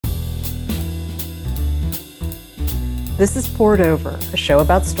This is Poured Over, a show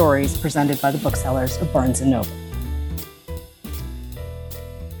about stories presented by the booksellers of Barnes & Noble.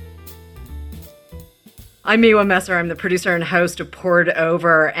 I'm Miwa Messer. I'm the producer and host of Poured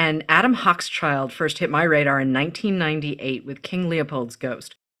Over, and Adam Hochschild first hit my radar in 1998 with King Leopold's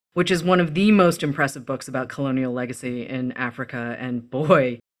Ghost, which is one of the most impressive books about colonial legacy in Africa. And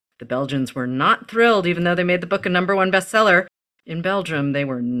boy, the Belgians were not thrilled, even though they made the book a #1 bestseller. In Belgium, they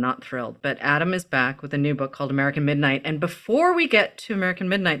were not thrilled. But Adam is back with a new book called American Midnight. And before we get to American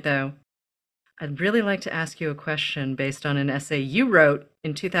Midnight, though, I'd really like to ask you a question based on an essay you wrote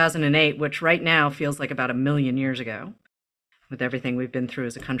in 2008, which right now feels like about 1,000,000 years ago, with everything we've been through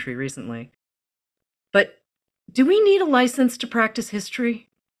as a country recently. But do we need a license to practice history?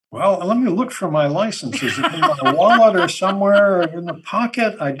 Well, let me look for my license. Is it in my wallet or somewhere in the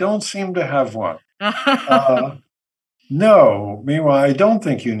pocket? I don't seem to have one. No, meanwhile, I don't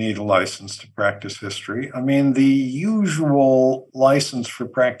think you need a license to practice history. I mean, the usual license for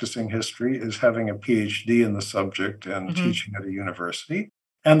practicing history is having a PhD in the subject and teaching at a university.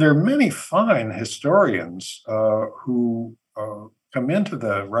 And there are many fine historians who come into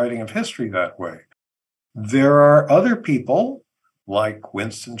the writing of history that way. There are other people like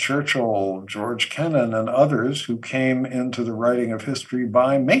Winston Churchill, George Kennan, and others who came into the writing of history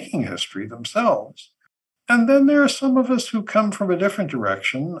by making history themselves. And then there are some of us who come from a different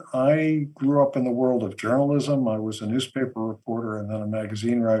direction. I grew up in the world of journalism. I was a newspaper reporter and then a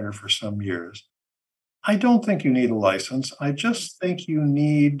magazine writer for some years. I don't think you need a license. I just think you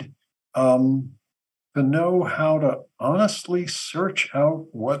need to know how to honestly search out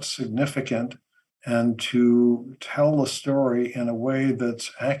what's significant and to tell a story in a way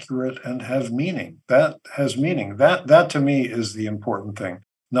that's accurate and has meaning. That has meaning. That to me is the important thing,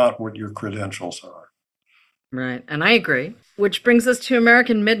 not what your credentials are. Right, and I agree. Which brings us to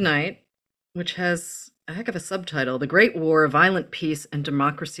American Midnight, which has a heck of a subtitle, The Great War, Violent Peace, and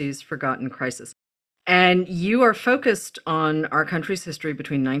Democracy's Forgotten Crisis. And you are focused on our country's history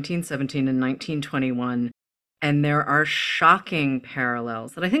between 1917 and 1921, and there are shocking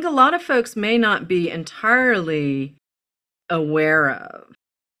parallels that I think a lot of folks may not be entirely aware of.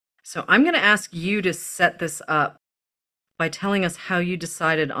 So I'm going to ask you to set this up by telling us how you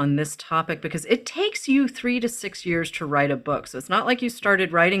decided on this topic, because it takes you 3 to 6 years to write a book. So it's not like you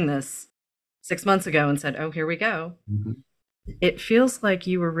started writing this 6 months ago and said, oh, here we go. Mm-hmm. It feels like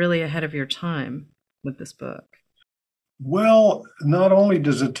you were really ahead of your time with this book. Well, not only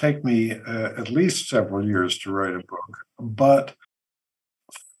does it take me at least several years to write a book, but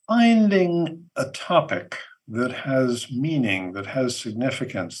finding a topic that has meaning, that has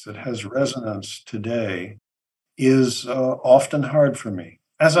significance, that has resonance today is often hard for me,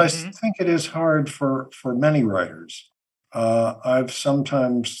 as I think it is hard for many writers. I've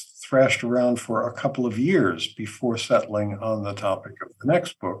sometimes thrashed around for a couple of years before settling on the topic of the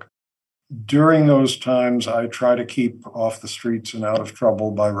next book. During those times, I try to keep off the streets and out of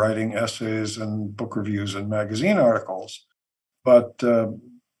trouble by writing essays and book reviews and magazine articles. But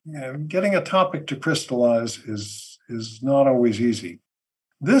getting a topic to crystallize is not always easy.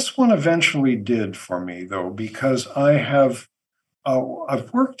 This one eventually did for me, though, because I've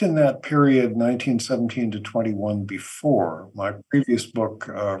worked in that period, 1917 to 21, before. My previous book,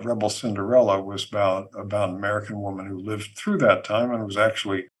 Rebel Cinderella, was about an American woman who lived through that time and was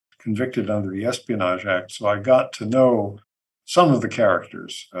actually convicted under the Espionage Act. So I got to know some of the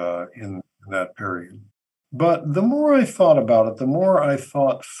characters in that period. But the more I thought about it, the more I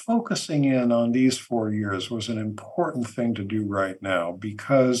thought focusing in on these 4 years was an important thing to do right now,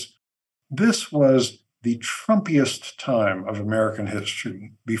 because this was the Trumpiest time of American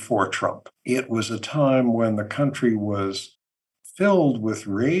history before Trump. It was a time when the country was filled with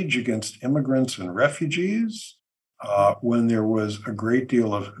rage against immigrants and refugees, when there was a great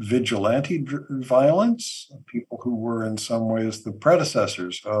deal of vigilante violence, people who were in some ways the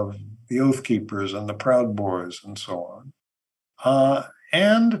predecessors of the Oath Keepers and the Proud Boys and so on.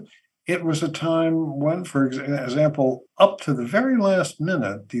 And it was a time when, for example, up to the very last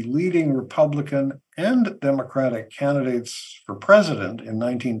minute, the leading Republican and Democratic candidates for president in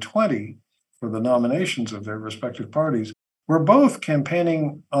 1920 for the nominations of their respective parties were both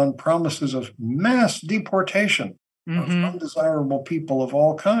campaigning on promises of mass deportation of undesirable people of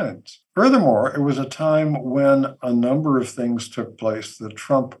all kinds. Furthermore, it was a time when a number of things took place that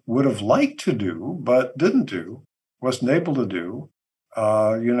Trump would have liked to do, but didn't do, wasn't able to do.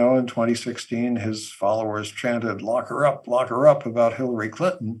 In 2016, his followers chanted, lock her up, about Hillary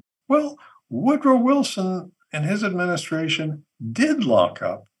Clinton. Well, Woodrow Wilson and his administration did lock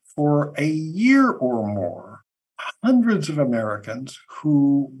up for a year or more hundreds of Americans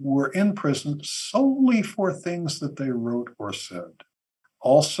who were in prison solely for things that they wrote or said.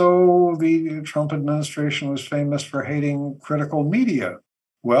 Also, the Trump administration was famous for hating critical media.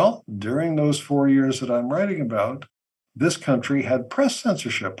 Well, during those 4 years that I'm writing about, this country had press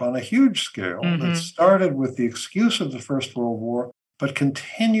censorship on a huge scale that Mm-hmm. started with the excuse of the First World War, but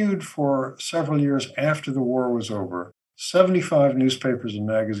continued for several years after the war was over. 75 newspapers and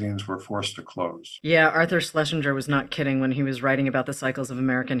magazines were forced to close. Yeah, Arthur Schlesinger was not kidding when he was writing about the cycles of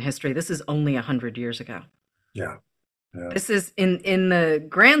American history. This is only 100 years ago. Yeah, yeah. This is in the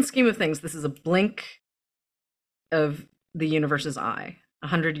grand scheme of things, this is a blink of the universe's eye.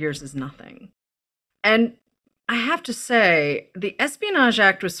 100 years is nothing. And I have to say, the Espionage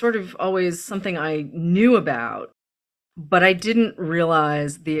Act was sort of always something I knew about, but I didn't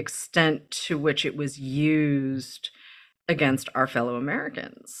realize the extent to which it was used against our fellow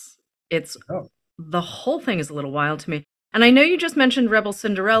Americans. It's Oh. The whole thing is a little wild to me. And I know you just mentioned Rebel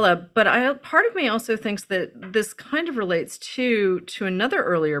Cinderella, but part of me also thinks that this kind of relates to another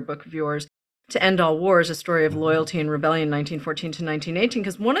earlier book of yours, To End All Wars, A Story of Loyalty and Rebellion, 1914 to 1918.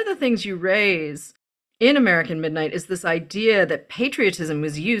 Because one of the things you raise in American Midnight is this idea that patriotism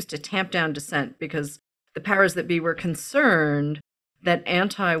was used to tamp down dissent because the powers that be were concerned that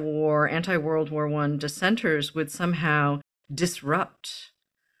anti-war, anti-World War I dissenters would somehow disrupt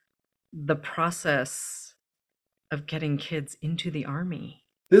the process of getting kids into the army.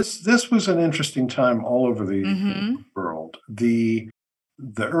 This was an interesting time all over the Mm-hmm. world. The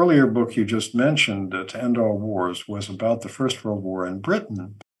earlier book you just mentioned, To End All Wars, was about the First World War in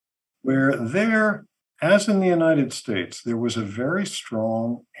Britain, where there, as in the United States, there was a very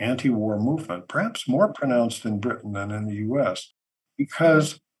strong anti-war movement, perhaps more pronounced in Britain than in the US,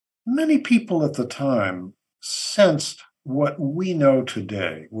 because many people at the time sensed what we know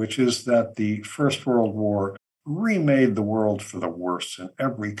today, which is that the First World War remade the world for the worse in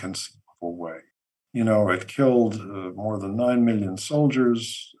every conceivable way. You know, it killed more than 9 million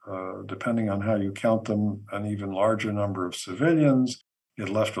soldiers, depending on how you count them, an even larger number of civilians. It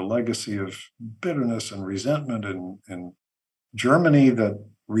left a legacy of bitterness and resentment in Germany that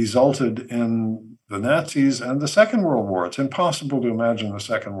resulted in the Nazis and the Second World War. It's impossible to imagine the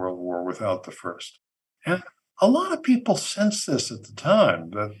Second World War without the First. And a lot of people sensed this at the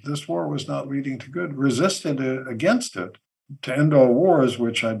time, that this war was not leading to good, resisted against it. To End All Wars,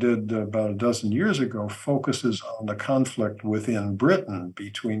 which I did about a dozen years ago, focuses on the conflict within Britain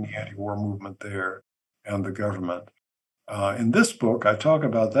between the anti-war movement there and the government. In this book, I talk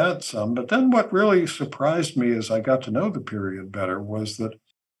about that some, but then what really surprised me as I got to know the period better was that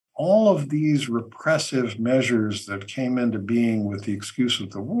all of these repressive measures that came into being with the excuse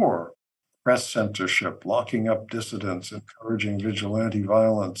of the war, press censorship, locking up dissidents, encouraging vigilante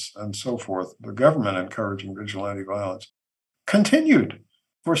violence, and so forth, the government encouraging vigilante violence, continued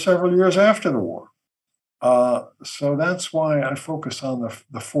for several years after the war. So that's why I focus on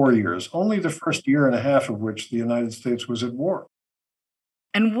the 4 years, only the first year and a half of which the United States was at war.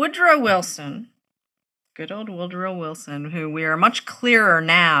 And Woodrow Wilson, good old Woodrow Wilson, who we are much clearer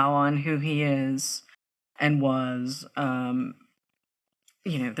now on who he is and was.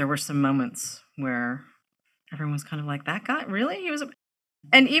 There were some moments where everyone was kind of like, that guy, really?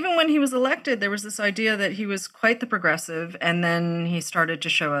 And even when he was elected, there was this idea that he was quite the progressive, and then he started to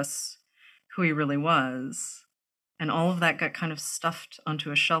show us who he really was. And all of that got kind of stuffed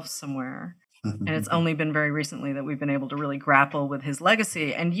onto a shelf somewhere. And it's only been very recently that we've been able to really grapple with his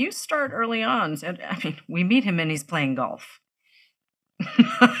legacy. And you start early on. I mean, we meet him and he's playing golf.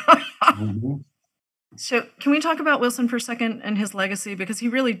 Mm-hmm. So can we talk about Wilson for a second and his legacy? Because he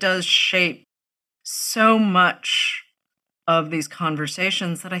really does shape so much of these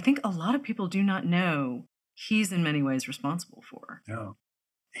conversations that I think a lot of people do not know he's in many ways responsible for. Yeah.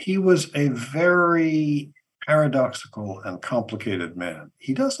 He was a very paradoxical and complicated man.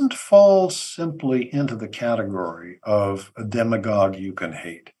 He doesn't fall simply into the category of a demagogue you can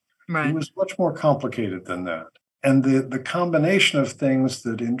hate. Right. He was much more complicated than that. And the combination of things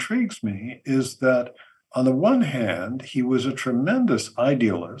that intrigues me is that, on the one hand, he was a tremendous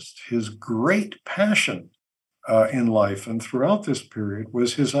idealist. His great passion in life and throughout this period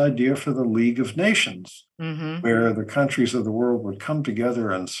was his idea for the League of Nations, where the countries of the world would come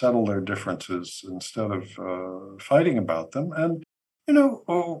together and settle their differences instead of fighting about them. And,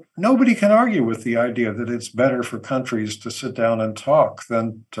 nobody can argue with the idea that it's better for countries to sit down and talk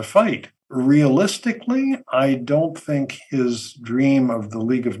than to fight. Realistically, I don't think his dream of the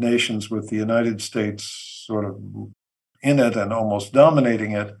League of Nations with the United States sort of in it and almost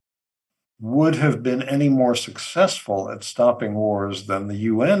dominating it would have been any more successful at stopping wars than the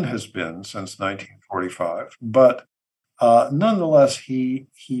UN has been since 1945. But nonetheless, he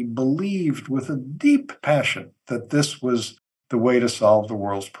believed with a deep passion that this was the way to solve the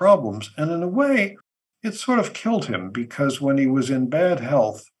world's problems. And in a way, it sort of killed him because when he was in bad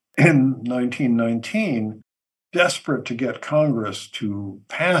health in 1919, desperate to get Congress to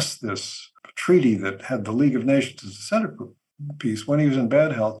pass this treaty that had the League of Nations as the centerpiece, when he was in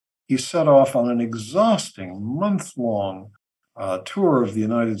bad health, he set off on an exhausting month-long tour of the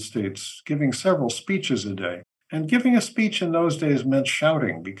United States, giving several speeches a day. And giving a speech in those days meant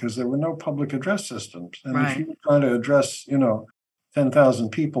shouting because there were no public address systems. And if you Right. were trying to address, 10,000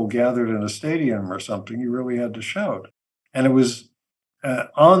 people gathered in a stadium or something, you really had to shout. And it was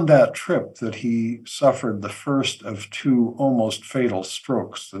on that trip that he suffered the first of two almost fatal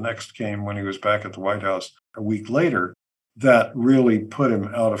strokes. The next came when he was back at the White House a week later. That really put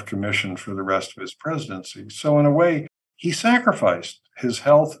him out of commission for the rest of his presidency. So, in a way, he sacrificed his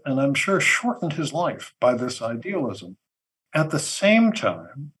health and I'm sure shortened his life by this idealism. At the same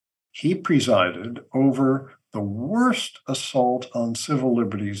time, he presided over the worst assault on civil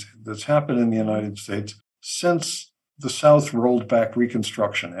liberties that's happened in the United States since the South rolled back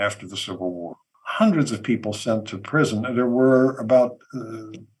Reconstruction after the Civil War. Hundreds of people sent to prison. There were about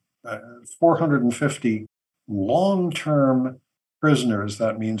 450 long-term prisoners,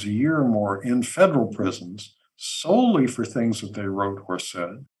 that means a year or more, in federal prisons solely for things that they wrote or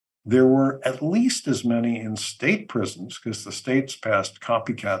said. There were at least as many in state prisons because the states passed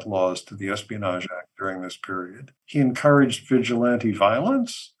copycat laws to the Espionage Act during this period. He encouraged vigilante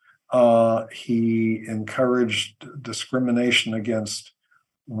violence. He encouraged discrimination against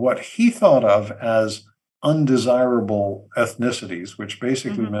what he thought of as undesirable ethnicities, which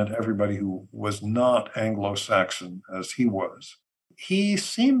basically Mhm. meant everybody who was not Anglo-Saxon as he was. He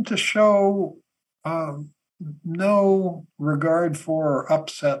seemed to show no regard for or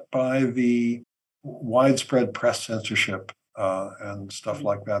upset by the widespread press censorship and stuff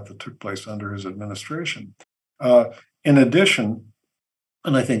like that took place under his administration. Uh, in addition,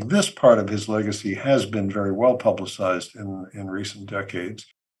 and I think this part of his legacy has been very well publicized in recent decades,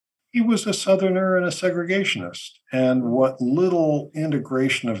 he was a Southerner and a segregationist. And what little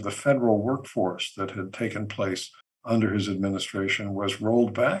integration of the federal workforce that had taken place under his administration was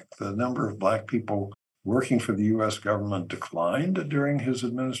rolled back. The number of Black people working for the US government declined during his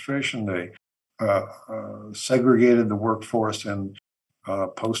administration. They segregated the workforce in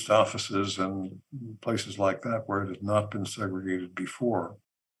post offices and places like that where it had not been segregated before.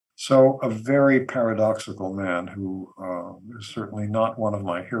 So, a very paradoxical man who is certainly not one of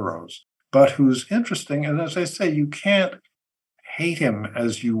my heroes, but who's interesting. And as I say, you can't hate him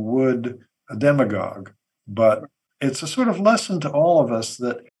as you would a demagogue, but it's a sort of lesson to all of us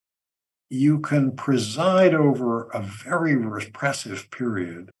that you can preside over a very repressive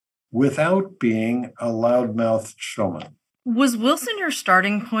period without being a loudmouthed showman. Was Wilson your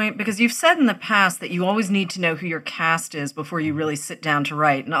starting point? Because you've said in the past that you always need to know who your cast is before you really sit down to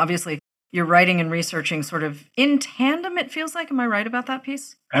write. And obviously, you're writing and researching sort of in tandem, it feels like. Am I right about that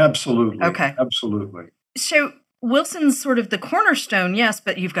piece? Absolutely. Okay. Absolutely. So Wilson's sort of the cornerstone, yes,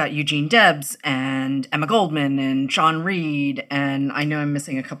 but you've got Eugene Debs and Emma Goldman and John Reed, and I know I'm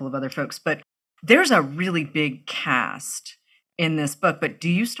missing a couple of other folks, but there's a really big cast in this book. But do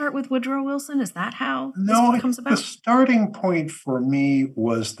you start with Woodrow Wilson? Is that how this No, comes the about? starting point for me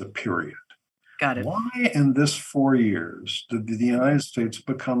was the period. Got it. Why in this 4 years did the United States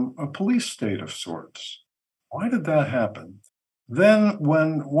become a police state of sorts? Why did that happen? Then,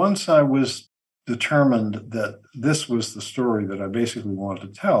 when once I was determined that this was the story that I basically wanted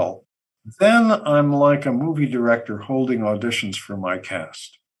to tell, then I'm like a movie director holding auditions for my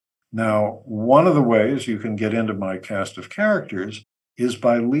cast. Now, one of the ways you can get into my cast of characters is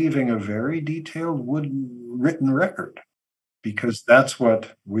by leaving a very detailed written record, because that's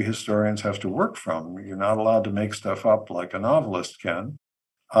what we historians have to work from. You're not allowed to make stuff up like a novelist can.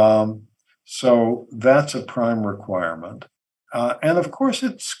 Um, so that's a prime requirement. And of course,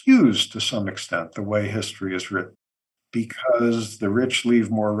 it skews to some extent the way history is written because the rich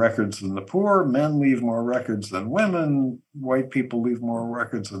leave more records than the poor, men leave more records than women, white people leave more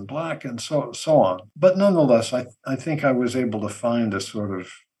records than Black, and so on. But nonetheless, I think I was able to find a sort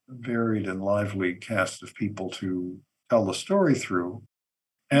of varied and lively cast of people to tell the story through.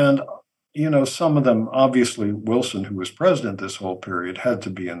 And, some of them, obviously, Wilson, who was president this whole period, had to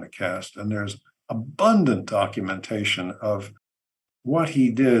be in the cast. And there's abundant documentation of what he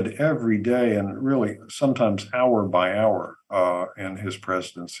did every day and really sometimes hour by hour in his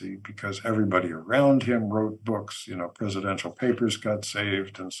presidency, because everybody around him wrote books, presidential papers got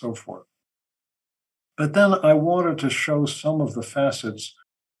saved and so forth. But then I wanted to show some of the facets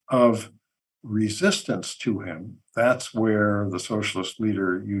of resistance to him. That's where the socialist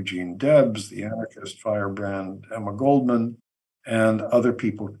leader Eugene Debs, the anarchist firebrand Emma Goldman, and other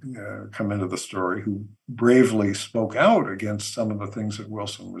people come into the story who bravely spoke out against some of the things that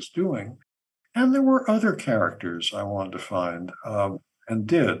Wilson was doing. And there were other characters I wanted to find and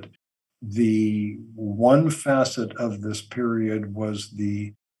did. The one facet of this period was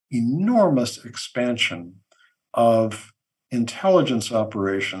the enormous expansion of intelligence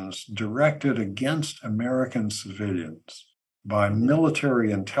operations directed against American civilians by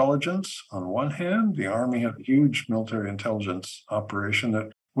military intelligence. On one hand, the Army had a huge military intelligence operation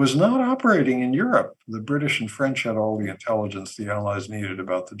that was not operating in Europe. The British and French had all the intelligence the Allies needed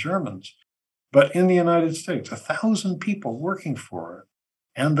about the Germans. But in the United States, 1,000 people working for it.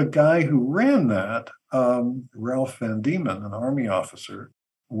 And the guy who ran that, Ralph Van Diemen, an Army officer,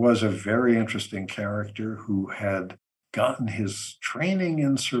 was a very interesting character who had gotten his training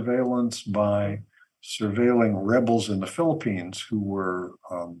in surveillance by surveilling rebels in the Philippines who were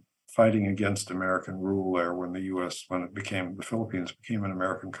fighting against American rule there when the Philippines became an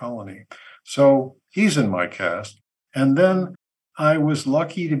American colony. So he's in my cast. And then I was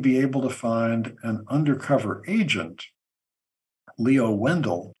lucky to be able to find an undercover agent, Leo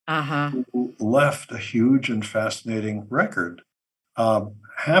Wendell, Uh-huh. who left a huge and fascinating record.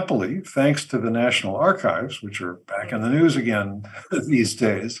 Happily, thanks to the National Archives, which are back in the news again these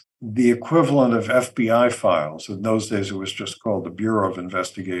days, the equivalent of FBI files. In those days, it was just called the Bureau of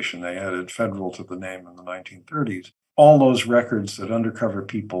Investigation. They added federal to the name in the 1930s. All those records that undercover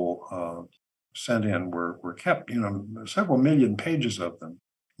people sent in were kept, several million pages of them.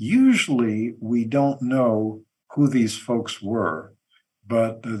 Usually, we don't know who these folks were.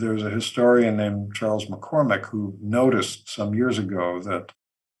 But there's a historian named Charles McCormick who noticed some years ago that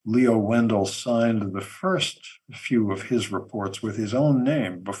Leo Wendell signed the first few of his reports with his own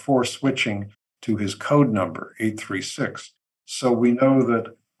name before switching to his code number, 836. So we know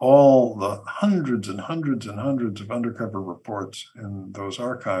that all the hundreds and hundreds and hundreds of undercover reports in those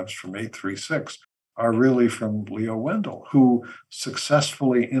archives from 836 are really from Leo Wendell, who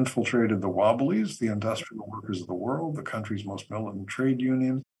successfully infiltrated the Wobblies, the industrial workers of the world, the country's most militant trade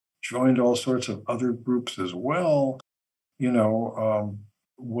union, joined all sorts of other groups as well,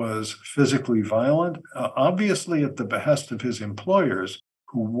 was physically violent, obviously at the behest of his employers,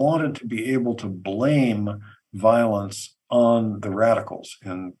 who wanted to be able to blame violence on the radicals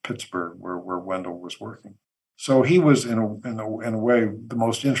in Pittsburgh, where Wendell was working. So he was, in a way, the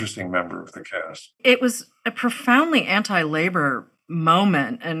most interesting member of the cast. It was a profoundly anti-labor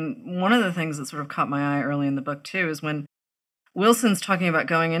moment. And one of the things that sort of caught my eye early in the book, too, is when Wilson's talking about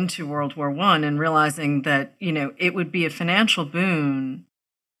going into World War I and realizing that, it would be a financial boon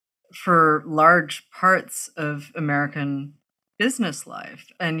for large parts of American business life.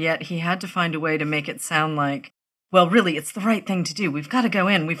 And yet he had to find a way to make it sound like, well, really, it's the right thing to do. We've got to go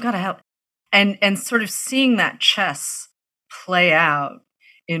in. We've got to help. And sort of seeing that chess play out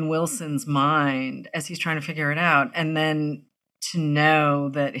in Wilson's mind as he's trying to figure it out. And then to know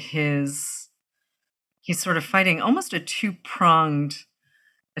that he's sort of fighting almost a two-pronged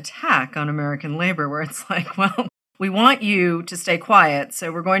attack on American labor, where it's like, well, we want you to stay quiet,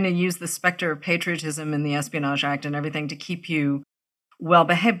 so we're going to use the specter of patriotism in the Espionage Act and everything to keep you well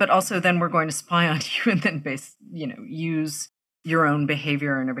behaved, but also then we're going to spy on you and then use your own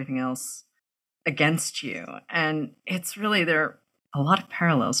behavior and everything else against you. And it's really, there are a lot of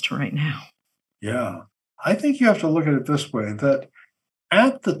parallels to right now. Yeah. I think you have to look at it this way, that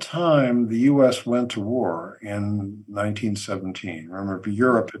at the time the U.S. went to war in 1917, remember,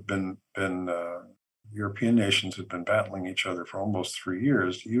 European nations had been battling each other for almost 3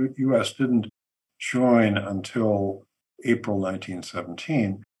 years. The U.S. didn't join until April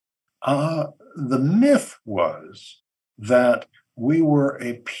 1917. The myth was that we were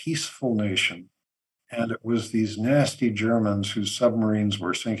a peaceful nation, and it was these nasty Germans whose submarines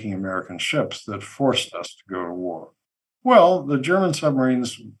were sinking American ships that forced us to go to war. Well, the German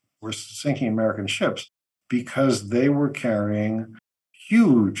submarines were sinking American ships because they were carrying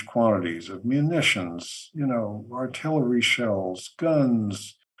huge quantities of munitions, artillery shells,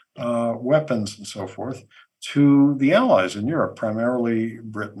 guns, weapons, and so forth, to the Allies in Europe, primarily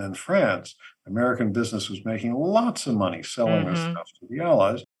Britain and France. American business was making lots of money selling this stuff to the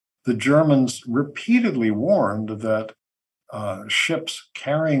Allies. The Germans repeatedly warned that ships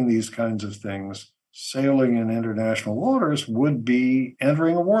carrying these kinds of things, sailing in international waters, would be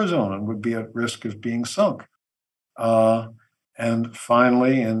entering a war zone and would be at risk of being sunk. And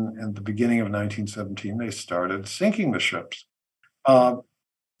finally, in the beginning of 1917, they started sinking the ships.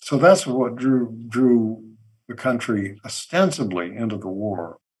 So that's what drew the country ostensibly into the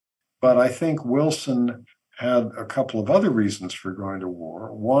war. But I think Wilson had a couple of other reasons for going to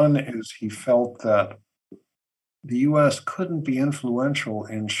war. One is he felt that the US couldn't be influential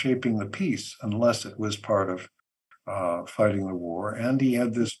in shaping the peace unless it was part of fighting the war. And he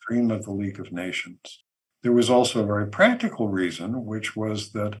had this dream of the League of Nations. There was also a very practical reason, which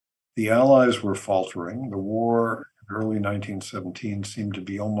was that the Allies were faltering. The war in early 1917 seemed to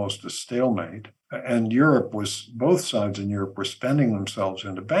be almost a stalemate. And both sides in Europe were spending themselves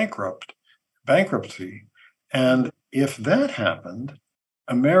into bankruptcy. And if that happened,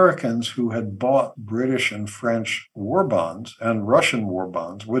 Americans who had bought British and French war bonds and Russian war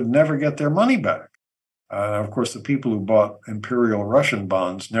bonds would never get their money back. Of course, the people who bought Imperial Russian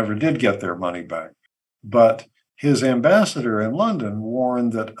bonds never did get their money back. But his ambassador in London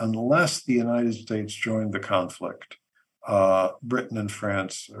warned that unless the United States joined the conflict, Britain and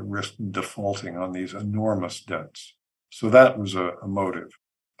France risked defaulting on these enormous debts. So that was a motive.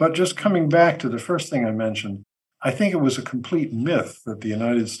 But just coming back to the first thing I mentioned, I think it was a complete myth that the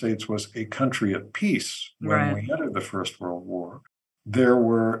United States was a country at peace when we entered the First World War. There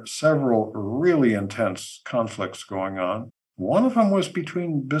were several really intense conflicts going on. One of them was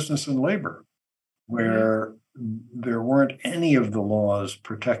between business and labor, where there weren't any of the laws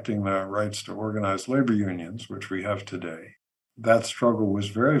protecting the rights to organized labor unions, which we have today. That struggle was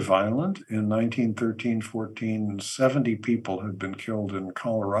very violent. In 1913-14, 70 people had been killed in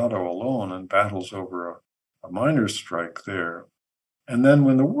Colorado alone in battles over a miners' strike there. And then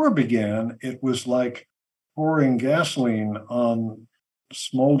when the war began, it was like pouring gasoline on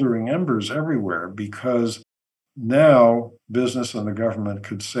smoldering embers everywhere, because now business and the government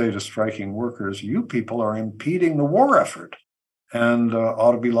could say to striking workers, you people are impeding the war effort and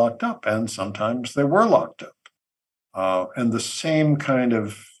ought to be locked up. And sometimes they were locked up. And the same kind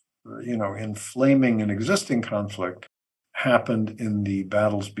of, inflaming an existing conflict happened in the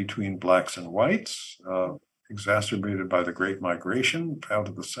battles between blacks and whites, exacerbated by the Great Migration out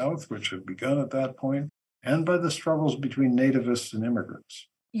of the South, which had begun at that point, and by the struggles between nativists and immigrants.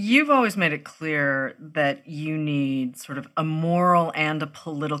 You've always made it clear that you need sort of a moral and a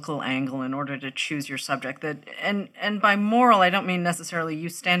political angle in order to choose your subject. And by moral, I don't mean necessarily you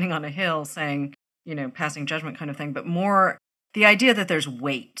standing on a hill saying, passing judgment kind of thing, but more the idea that there's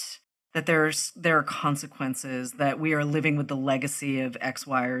weight, that there are consequences, that we are living with the legacy of X,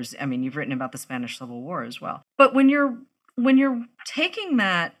 Y, or Z. I mean, you've written about the Spanish Civil War as well. But when you're taking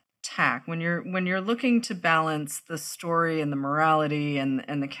that tack, when you're looking to balance the story and the morality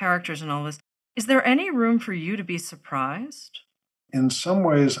and the characters and all this, is there any room for you to be surprised? In some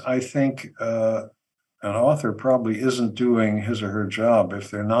ways, I think an author probably isn't doing his or her job if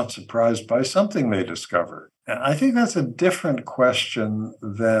they're not surprised by something they discover. And I think that's a different question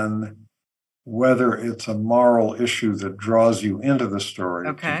than whether it's a moral issue that draws you into the story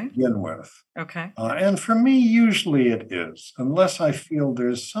to begin with. Okay. And for me, usually it is, unless I feel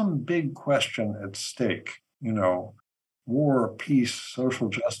there's some big question at stake, war, peace, social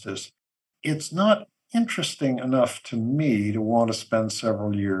justice. It's not interesting enough to me to want to spend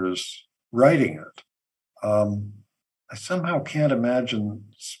several years writing it. I somehow can't imagine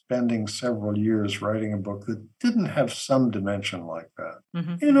spending several years writing a book that didn't have some dimension like that.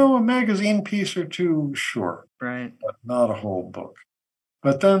 Mm-hmm. A magazine piece or two, sure, right, but not a whole book.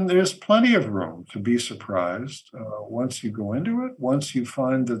 But then there's plenty of room to be surprised once you go into it, once you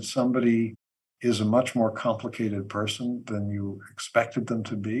find that somebody is a much more complicated person than you expected them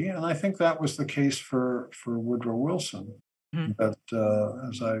to be. And I think that was the case for Woodrow Wilson, that,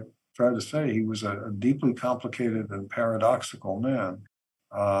 as I tried to say, he was a deeply complicated and paradoxical man,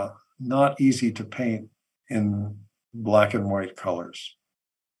 not easy to paint in black and white colors.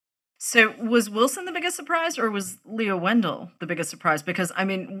 So was Wilson the biggest surprise, or was Leo Wendell the biggest surprise? Because, I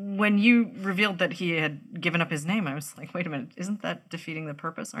mean, when you revealed that he had given up his name, I was like, wait a minute, isn't that defeating the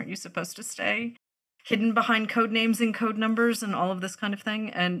purpose? Aren't you supposed to stay hidden behind code names and code numbers and all of this kind of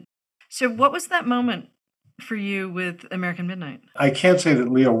thing? And so what was that moment for you with American Midnight? I can't say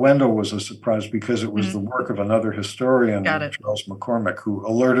that Leo Wendell was a surprise because it was the work of another historian, Charles McCormick, who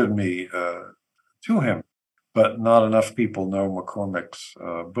alerted me to him, but not enough people know McCormick's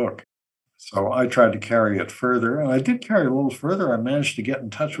book. So I tried to carry it further, and I did carry it a little further. I managed to get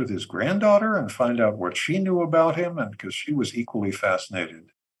in touch with his granddaughter and find out what she knew about him, and because she was equally fascinated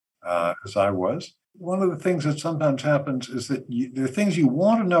as I was. One of the things that sometimes happens is that there are things you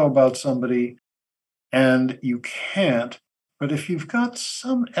want to know about somebody and you can't, but if you've got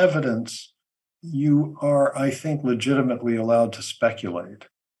some evidence, you are, I think, legitimately allowed to speculate.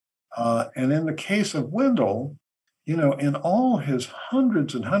 And in the case of Wendell, in all his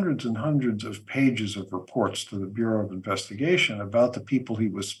hundreds and hundreds and hundreds of pages of reports to the Bureau of Investigation about the people he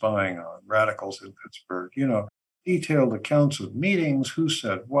was spying on, radicals in Pittsburgh, detailed accounts of meetings, who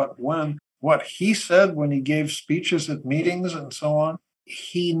said what, when, what he said when he gave speeches at meetings, and so on.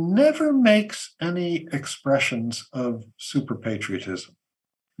 He never makes any expressions of super patriotism.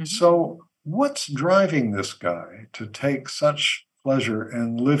 So, what's driving this guy to take such pleasure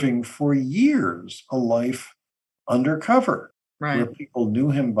in living for years a life undercover, where Right. people knew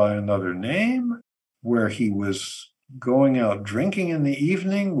him by another name, where he was going out drinking in the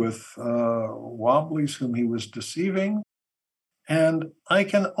evening with wobblies whom he was deceiving? And I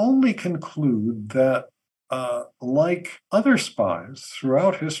can only conclude that, like other spies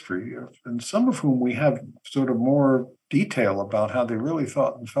throughout history, and some of whom we have sort of more detail about how they really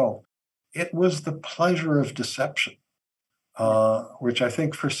thought and felt, it was the pleasure of deception, which I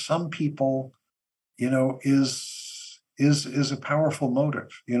think for some people, is a powerful motive.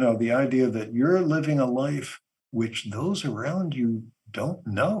 The idea that you're living a life which those around you don't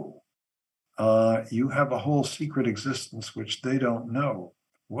know. You have a whole secret existence which they don't know.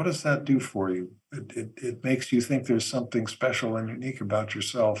 What does that do for you? It makes you think there's something special and unique about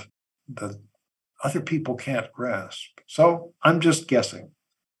yourself that other people can't grasp. So I'm just guessing,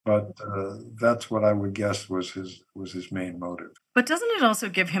 but that's what I would guess was his main motive. But doesn't it also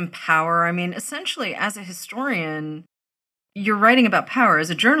give him power? I mean, essentially, as a historian, you're writing about power. As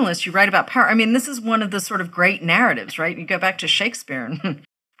a journalist, you write about power. I mean, this is one of the sort of great narratives, right? You go back to Shakespeare and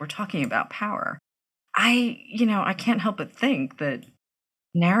we're talking about power. I can't help but think that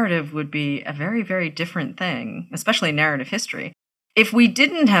narrative would be a very, very different thing, especially narrative history, if we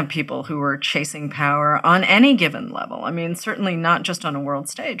didn't have people who were chasing power on any given level. I mean, certainly not just on a world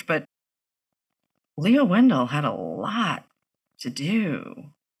stage, but Leo Wendell had a lot to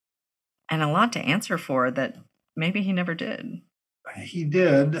do and a lot to answer for that maybe he never did. He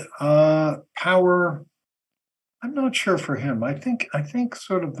did. Power, I'm not sure for him. I think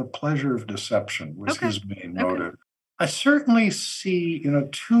sort of the pleasure of deception was Okay. his main Okay. motive. I certainly see,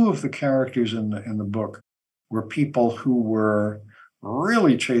 two of the characters in the book were people who were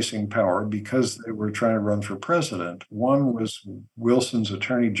really chasing power because they were trying to run for president. One was Wilson's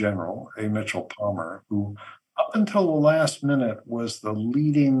Attorney General, A. Mitchell Palmer, who up until the last minute was the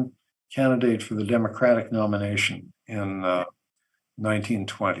leading candidate for the Democratic nomination in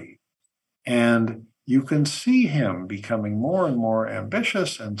 1920. And you can see him becoming more and more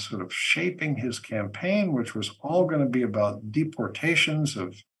ambitious and sort of shaping his campaign, which was all going to be about deportations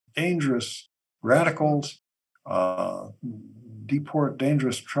of dangerous radicals, uh, deport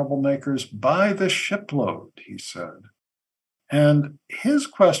dangerous troublemakers by the shipload, he said. And his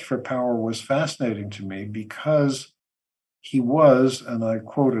quest for power was fascinating to me because he was, and I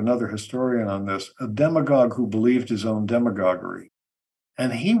quote another historian on this, a demagogue who believed his own demagoguery.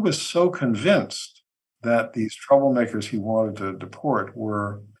 And he was so convinced that these troublemakers he wanted to deport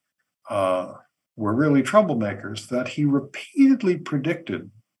uh, were really troublemakers that he repeatedly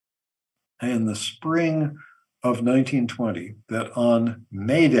predicted in the spring of 1920 that on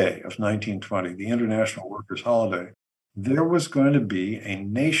May Day of 1920, the International Workers' Holiday, there was going to be a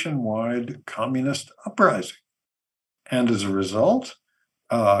nationwide communist uprising. And as a result,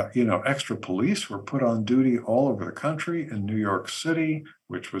 extra police were put on duty all over the country in New York City,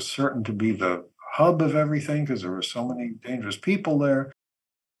 which was certain to be the hub of everything because there were so many dangerous people there.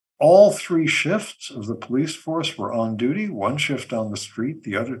 All three shifts of the police force were on duty, one shift on the street,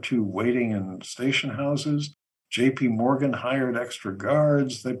 the other two waiting in station houses. JP Morgan hired extra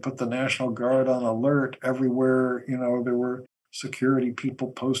guards. They put the National Guard on alert everywhere. There were security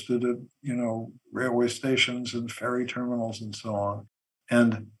people posted at, railway stations and ferry terminals and so on.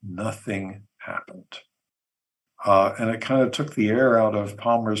 And nothing happened. And it kind of took the air out of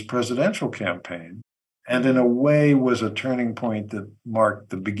Palmer's presidential campaign, and in a way was a turning point that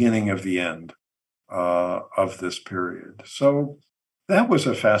marked the beginning of the end of this period. So that was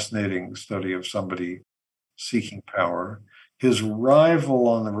a fascinating study of somebody seeking power. His rival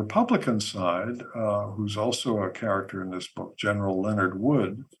on the Republican side, who's also a character in this book, General Leonard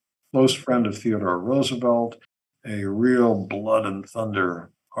Wood, close friend of Theodore Roosevelt, a real blood and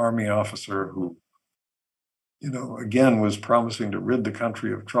thunder army officer who, again, was promising to rid the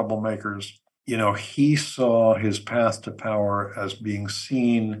country of troublemakers. He saw his path to power as being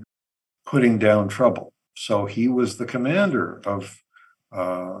seen putting down trouble. So he was the commander of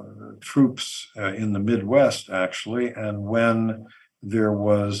troops in the Midwest, actually. And when there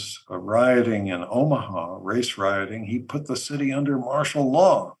was a rioting in Omaha, race rioting, he put the city under martial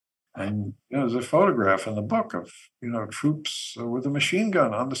law. And there's a photograph in the book of troops with a machine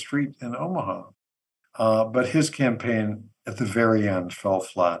gun on the street in Omaha. But his campaign at the very end fell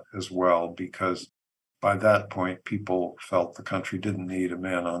flat as well because by that point, people felt the country didn't need a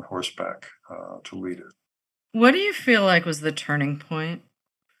man on horseback to lead it. What do you feel like was the turning point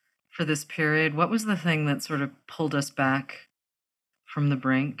for this period? What was the thing that sort of pulled us back from the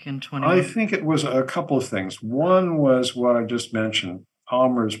brink in I 21? think it was a couple of things. One was what I just mentioned,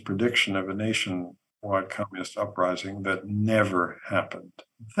 Palmer's prediction of a nationwide communist uprising that never happened.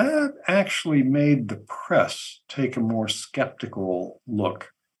 That actually made the press take a more skeptical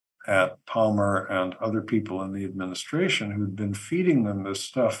look at Palmer and other people in the administration who'd been feeding them this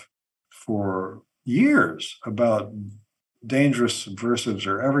stuff for years about dangerous subversives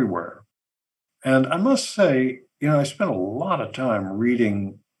are everywhere. And I must say, I spent a lot of time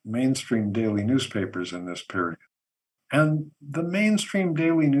reading mainstream daily newspapers in this period. And the mainstream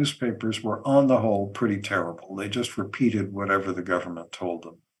daily newspapers were, on the whole, pretty terrible. They just repeated whatever the government told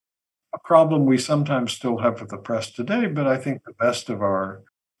them. A problem we sometimes still have with the press today, but I think the best of our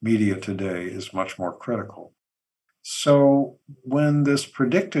media today is much more critical. So when this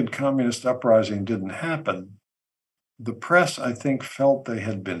predicted communist uprising didn't happen, the press, I think, felt they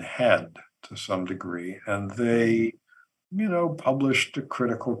had been had to some degree, and they published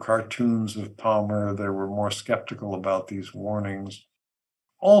critical cartoons of Palmer. They were more skeptical about these warnings.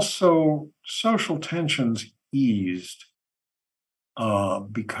 Also, social tensions eased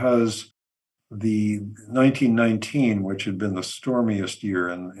because the 1919, which had been the stormiest year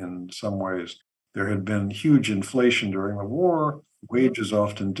in some ways, there had been huge inflation during the war. Wages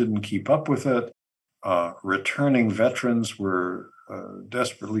often didn't keep up with it. Returning veterans were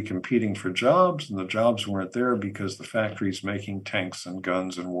desperately competing for jobs, and the jobs weren't there because the factories making tanks and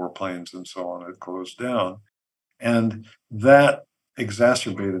guns and warplanes and so on had closed down. And that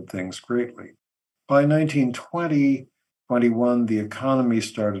exacerbated things greatly. By 1920, 21, the economy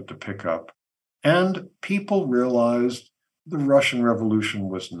started to pick up, and people realized the Russian Revolution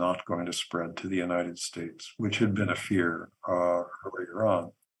was not going to spread to the United States, which had been a fear earlier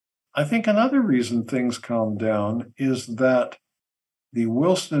on. I think another reason things calmed down is that the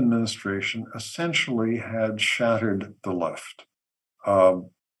Wilson administration essentially had shattered the left.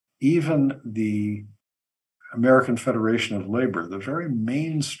 Even the American Federation of Labor, the very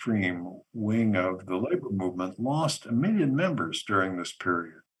mainstream wing of the labor movement, lost 1 million members during this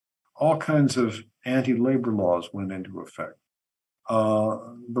period. All kinds of anti-labor laws went into effect.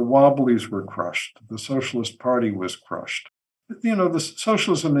 The Wobblies were crushed. The Socialist Party was crushed. The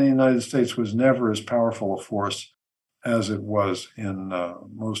socialism in the United States was never as powerful a force as it was in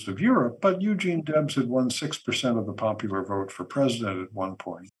most of Europe, but Eugene Debs had won 6% of the popular vote for president at one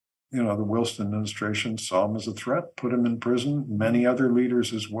point. The Wilson administration saw him as a threat, put him in prison, many other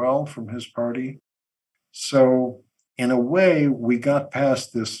leaders as well from his party. So, in a way, we got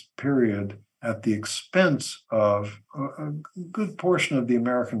past this period at the expense of a good portion of the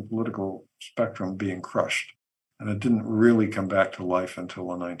American political spectrum being crushed. And it didn't really come back to life until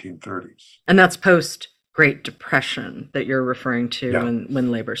the 1930s. And that's post Great Depression that you're referring to, Yeah.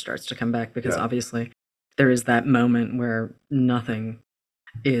 when labor starts to come back, because obviously there is that moment where nothing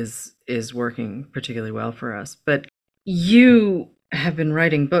is working particularly well for us. But you have been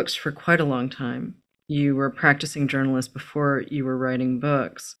writing books for quite a long time. You were a practicing journalist before you were writing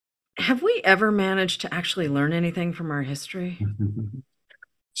books. Have we ever managed to actually learn anything from our history?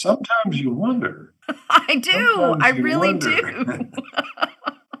 Sometimes you wonder. I do. Sometimes I you really wonder. do.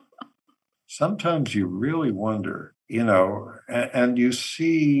 Sometimes you really wonder, and you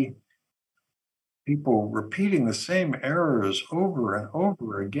see people repeating the same errors over and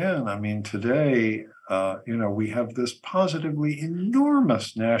over again. I mean, today, we have this positively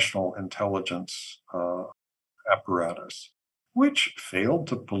enormous national intelligence apparatus, which failed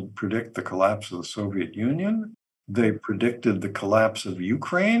to predict the collapse of the Soviet Union. They predicted the collapse of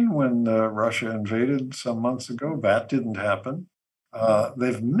Ukraine when Russia invaded some months ago. That didn't happen.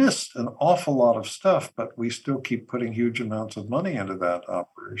 They've missed an awful lot of stuff, but we still keep putting huge amounts of money into that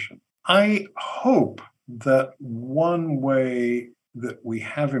operation. I hope that one way that we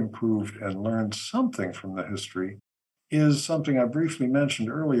have improved and learned something from the history is something I briefly mentioned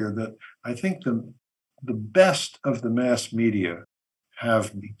earlier, that I think the best of the mass media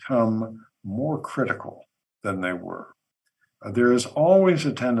have become more critical than they were. There is always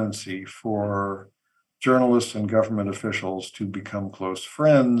a tendency for journalists and government officials to become close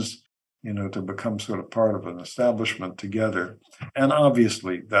friends, to become sort of part of an establishment together. And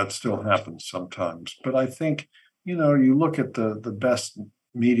obviously that still happens sometimes. But I think, you look at the best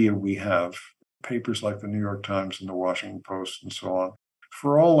media we have, papers like the New York Times and the Washington Post and so on,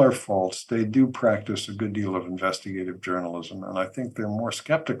 for all their faults, they do practice a good deal of investigative journalism. And I think they're more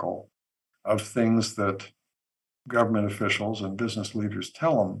skeptical of things that government officials and business leaders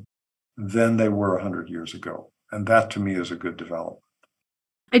tell them than they were 100 years ago. And that to me is a good development.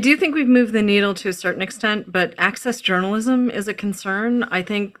 I do think we've moved the needle to a certain extent, but access journalism is a concern. I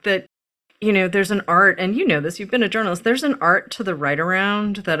think that, there's an art, and you know this, you've been a journalist, there's an art to the write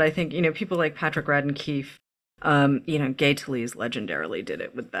around that I think, people like Patrick Radden Keefe, Gay Talese legendarily did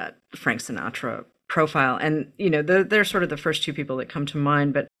it with that Frank Sinatra profile. And, they're sort of the first two people that come to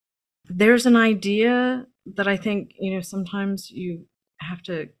mind. But there's an idea that I think, sometimes you have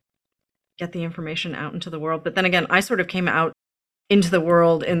to get the information out into the world. But then again, I sort of came out into the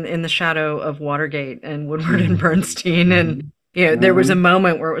world in the shadow of Watergate and Woodward and Bernstein. And, there was a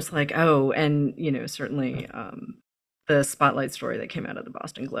moment where it was like, oh, and, certainly the Spotlight story that came out of the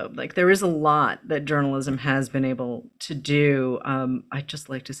Boston Globe. Like, there is a lot that journalism has been able to do. I'd just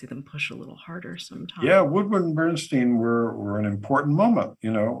like to see them push a little harder sometimes. Yeah, Woodward and Bernstein were an important moment.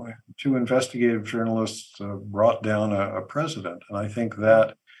 Two investigative journalists brought down a president. And I think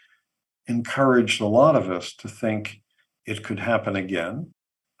that encouraged a lot of us to think it could happen again.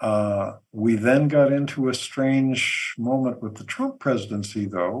 We then got into a strange moment with the Trump presidency,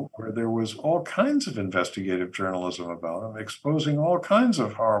 though, where there was all kinds of investigative journalism about him, exposing all kinds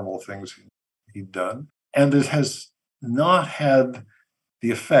of horrible things he'd done. And it has not had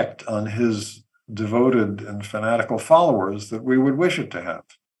the effect on his devoted and fanatical followers that we would wish it to have.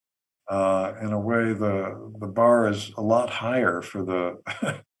 In a way, the bar is a lot higher for the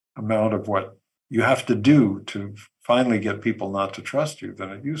amount of what you have to do to finally get people not to trust you than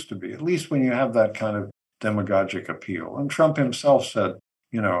it used to be, at least when you have that kind of demagogic appeal. And Trump himself said,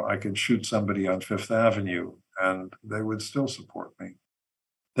 I could shoot somebody on Fifth Avenue and they would still support me.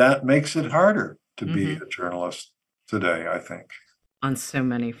 That makes it harder to be a journalist today, I think. On so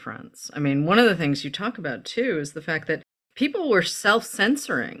many fronts. I mean, one of the things you talk about, too, is the fact that people were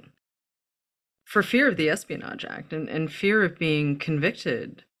self-censoring for fear of the Espionage Act and fear of being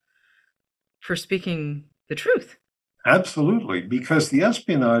convicted for speaking the truth. Absolutely, because the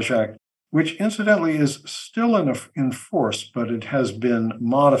Espionage Act, which incidentally is still in force, but it has been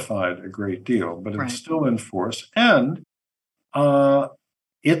modified a great deal, but it's still in force. And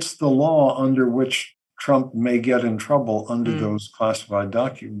it's the law under which Trump may get in trouble under those classified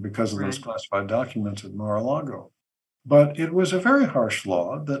documents because of those classified documents at Mar-a-Lago. But it was a very harsh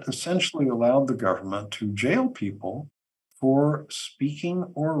law that essentially allowed the government to jail people for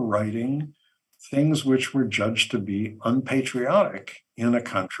speaking or writing things which were judged to be unpatriotic in a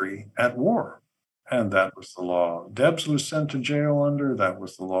country at war. And that was the law Debs was sent to jail under. That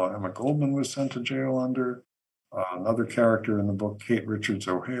was the law Emma Goldman was sent to jail under. Another character in the book, Kate Richards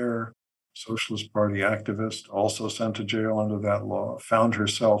O'Hare, Socialist Party activist, also sent to jail under that law, found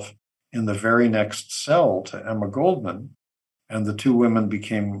herself in the very next cell to Emma Goldman. And the two women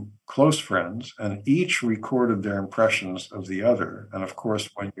became close friends and each recorded their impressions of the other. And of course,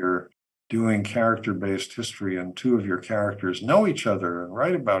 when you're doing character-based history and two of your characters know each other and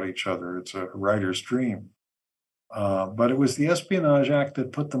write about each other, it's a writer's dream. But it was the Espionage Act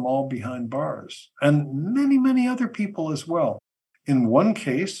that put them all behind bars, and many, many other people as well. In one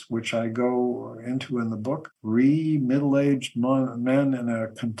case, which I go into in the book, three middle-aged men in a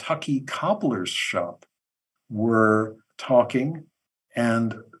Kentucky cobbler's shop were talking,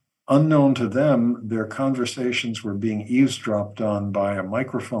 and unknown to them, their conversations were being eavesdropped on by a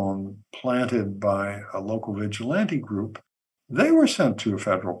microphone planted by a local vigilante group. They were sent to a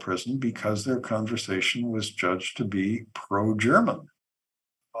federal prison because their conversation was judged to be pro-German.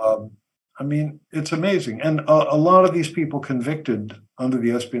 I mean, it's amazing. And a lot of these people convicted under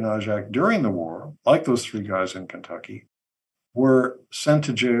the Espionage Act during the war, like those three guys in Kentucky, were sent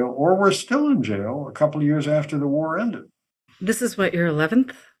to jail or were still in jail a couple of years after the war ended. This is what, your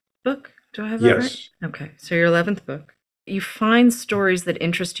 11th book? Do I have that right? Okay, so your 11th book. You find stories that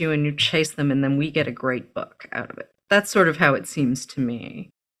interest you and you chase them, and then we get a great book out of it. That's sort of how it seems to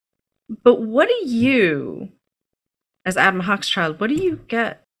me. But what do you, as Adam Hochschild, what do you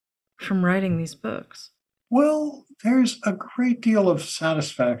get from writing these books? Well, there's a great deal of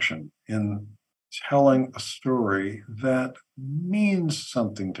satisfaction in telling a story that means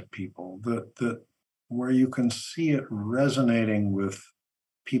something to people, that where you can see it resonating with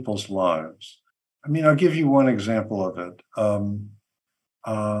people's lives. I mean, I'll give you one example of it.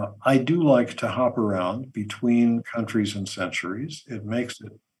 I do like to hop around between countries and centuries. It makes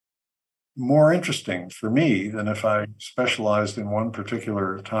it more interesting for me than if I specialized in one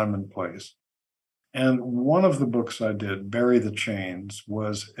particular time and place. And one of the books I did, Bury the Chains,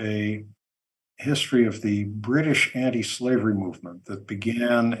 was a history of the British anti-slavery movement that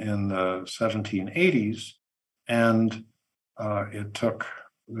began in the 1780s. And it took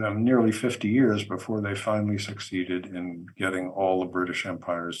them nearly 50 years before they finally succeeded in getting all the British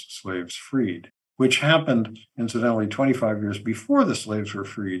Empire's slaves freed, which happened, incidentally, 25 years before the slaves were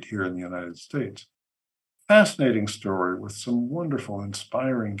freed here in the United States. Fascinating story with some wonderful,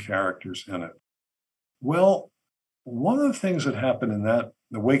 inspiring characters in it. Well, one of the things that happened in the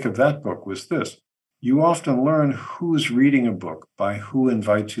wake of that book was this. You often learn who's reading a book by who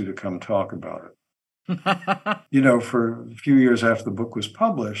invites you to come talk about it. For a few years after the book was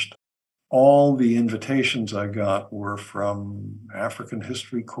published, all the invitations I got were from African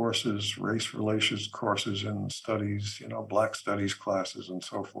history courses, race relations courses and studies, Black studies classes and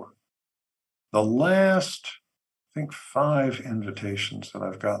so forth. The last, I think, 5 invitations that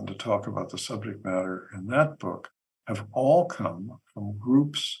I've gotten to talk about the subject matter in that book have all come from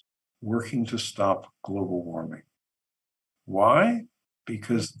groups working to stop global warming. Why?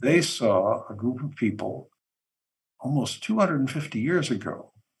 Because they saw a group of people almost 250 years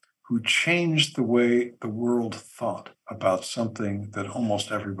ago who changed the way the world thought about something that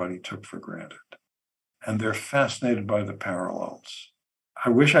almost everybody took for granted. And they're fascinated by the parallels. I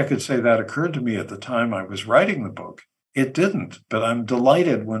wish I could say that occurred to me at the time I was writing the book. It didn't, but I'm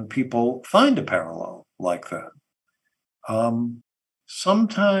delighted when people find a parallel like that.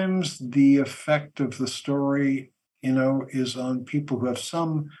 Sometimes the effect of the story, is on people who have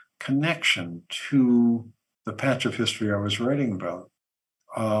some connection to the patch of history I was writing about.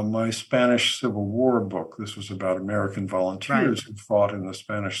 My Spanish Civil War book, this was about American volunteers who fought in the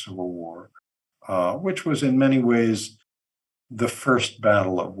Spanish Civil War, which was in many ways the first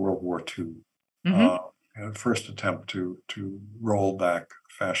battle of World War II, first attempt to roll back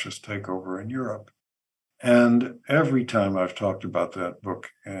fascist takeover in Europe. And every time I've talked about that book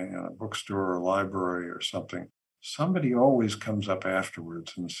in a bookstore or library or something, somebody always comes up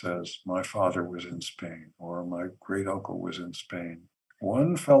afterwards and says, my father was in Spain, or my great uncle was in Spain.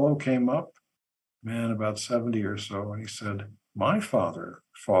 One fellow came up, about 70 or so, and he said, my father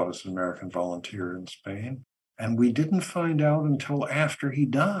fought as an American volunteer in Spain, and we didn't find out until after he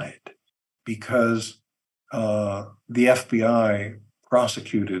died, because the FBI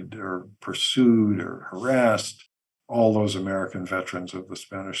prosecuted or pursued or harassed all those American veterans of the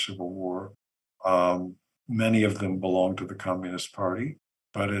Spanish Civil War. Many of them belonged to the Communist Party,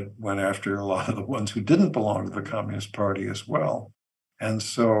 but it went after a lot of the ones who didn't belong to the Communist Party as well. And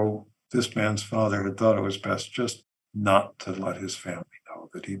so this man's father had thought it was best just not to let his family know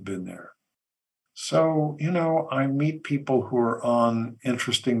that he'd been there. So, I meet people who are on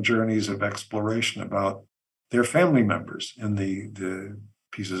interesting journeys of exploration about their family members in the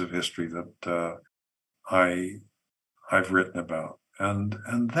pieces of history that I've written about. And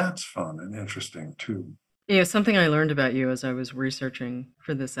that's fun and interesting too. Something I learned about you as I was researching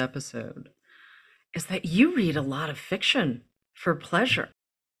for this episode is that you read a lot of fiction for pleasure.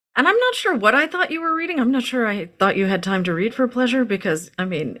 And I'm not sure what I thought you were reading. I'm not sure I thought you had time to read for pleasure because,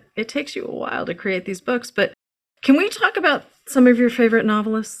 it takes you a while to create these books. But can we talk about some of your favorite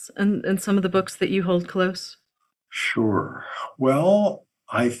novelists and some of the books that you hold close? Sure. Well,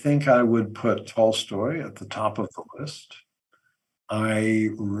 I think I would put Tolstoy at the top of the list. I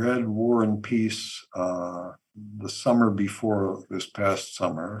read War and Peace the summer before this past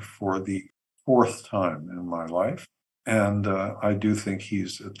summer for the 4th time in my life. And I do think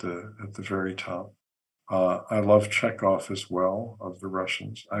he's at the very top. I love Chekhov as well, of the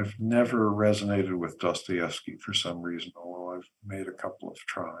Russians. I've never resonated with Dostoevsky for some reason, although I've made a couple of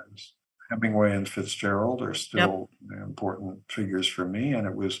tries. Hemingway and Fitzgerald are still important figures for me, and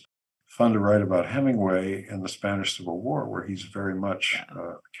it was fun to write about Hemingway in the Spanish Civil War, where he's very much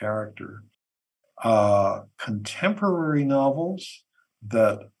a character. Contemporary novels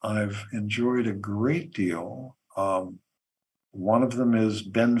that I've enjoyed a great deal. One of them is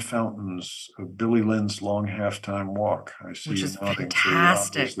Ben Fountain's Billy Lynn's Long Halftime Walk. I see Which you is nodding, so you're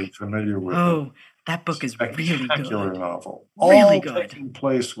fantastic. obviously familiar with it. Oh, that book is really Spectacular good. novel. Really All good. taking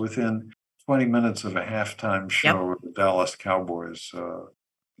place within 20 minutes of a halftime show at the Dallas Cowboys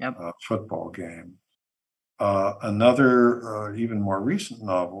football game. Another even more recent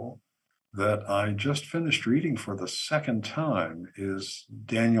novel that I just finished reading for the 2nd time is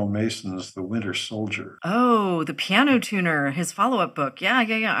Daniel Mason's The Winter Soldier. Oh, The Piano Tuner, his follow-up book. Yeah.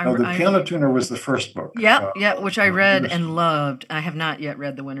 No, The Piano Tuner was the first book. Which I read and loved. I have not yet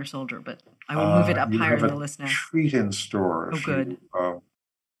read The Winter Soldier, but I will move it up higher in the list now. Treat in store if good. you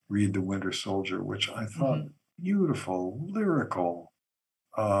read The Winter Soldier, which I thought beautiful, lyrical.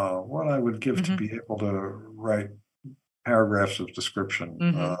 What I would give to be able to write paragraphs of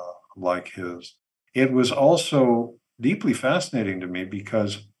description like his. It was also deeply fascinating to me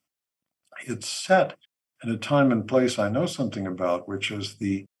because it's set in a time and place I know something about, which is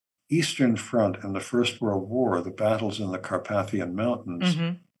the Eastern Front in the First World War, the battles in the Carpathian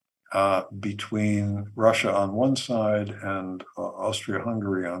Mountains between Russia on one side and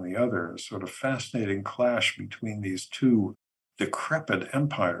Austria-Hungary on the other. A sort of fascinating clash between these two decrepit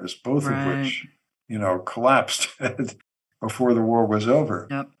empires, both of which, collapsed before the war was over.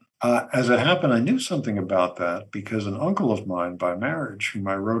 Yep. As it happened, I knew something about that because an uncle of mine by marriage, whom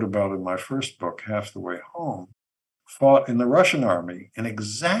I wrote about in my first book, Half the Way Home, fought in the Russian army in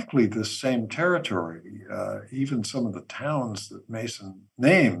exactly the same territory. Even some of the towns that Mason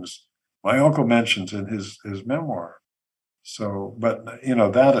names, my uncle mentions in his memoir. So, but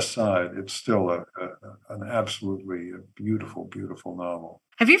that aside, it's still an absolutely beautiful, beautiful novel.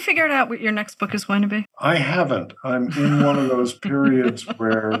 Have you figured out what your next book is going to be? I haven't. I'm in one of those periods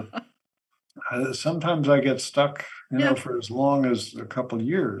where sometimes I get stuck, for as long as a couple of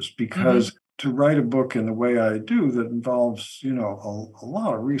years, because to write a book in the way I do that involves, a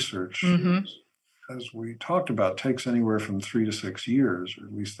lot of research, as we talked about, takes anywhere from 3 to 6 years, or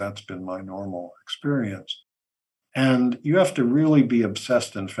at least that's been my normal experience. And you have to really be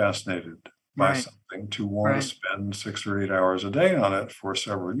obsessed and fascinated by something to want to spend 6 or 8 hours a day on it for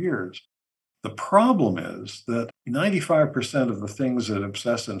several years. The problem is that 95% of the things that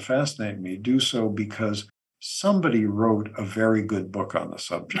obsess and fascinate me do so because somebody wrote a very good book on the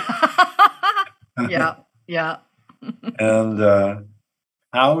subject. Yeah. And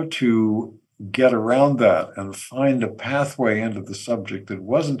how to get around that and find a pathway into the subject that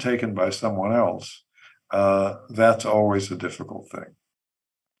wasn't taken by someone else, that's always a difficult thing.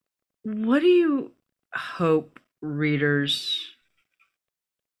 What do you hope readers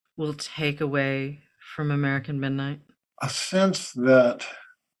will take away from American Midnight? A sense that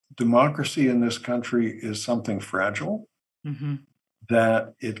democracy in this country is something fragile,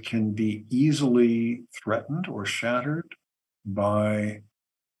 that it can be easily threatened or shattered by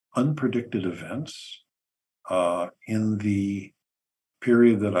unpredicted events. In the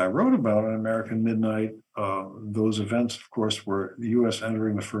period that I wrote about in American Midnight, those events, of course, were the U.S.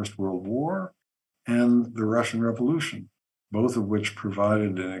 entering the First World War and the Russian Revolution, both of which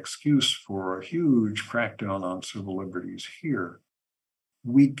provided an excuse for a huge crackdown on civil liberties here.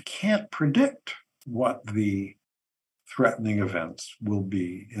 We can't predict what the threatening events will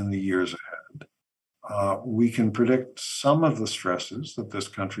be in the years ahead. We can predict some of the stresses that this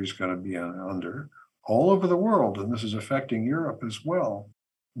country is going to be under all over the world, and this is affecting Europe as well.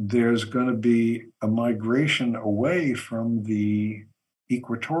 There's going to be a migration away from the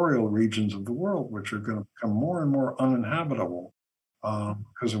equatorial regions of the world, which are going to become more and more uninhabitable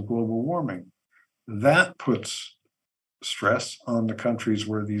because of global warming. That puts stress on the countries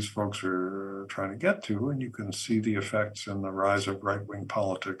where these folks are trying to get to, and you can see the effects in the rise of right-wing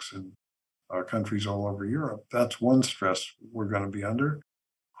politics in countries all over Europe. That's one stress we're going to be under.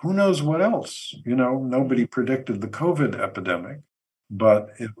 Who knows what else? Nobody predicted the COVID epidemic, but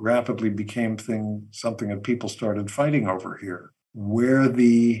it rapidly became something that people started fighting over here. Where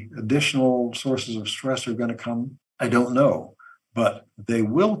the additional sources of stress are going to come, I don't know, but they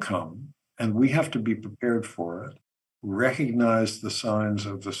will come, and we have to be prepared for it, recognize the signs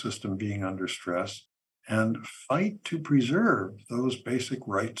of the system being under stress, and fight to preserve those basic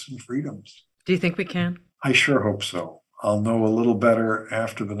rights and freedoms. Do you think we can? I sure hope so. I'll know a little better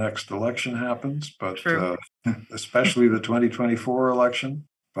after the next election happens, but especially the 2024 election,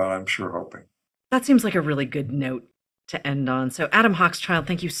 but I'm sure hoping. That seems like a really good note to end on. So Adam Hochschild,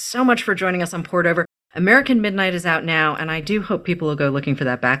 thank you so much for joining us on Poured Over. American Midnight is out now, and I do hope people will go looking for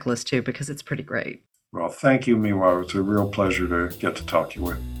that backlist too, because it's pretty great. Well, thank you, Miwa. It's a real pleasure to get to talk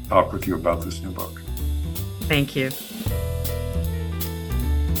with you about this new book. Thank you.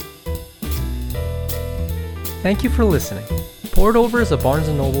 Thank you for listening. Poured Over is a Barnes &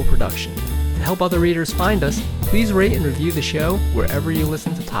 Noble production. To help other readers find us, please rate and review the show wherever you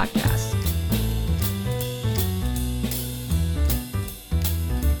listen to podcasts.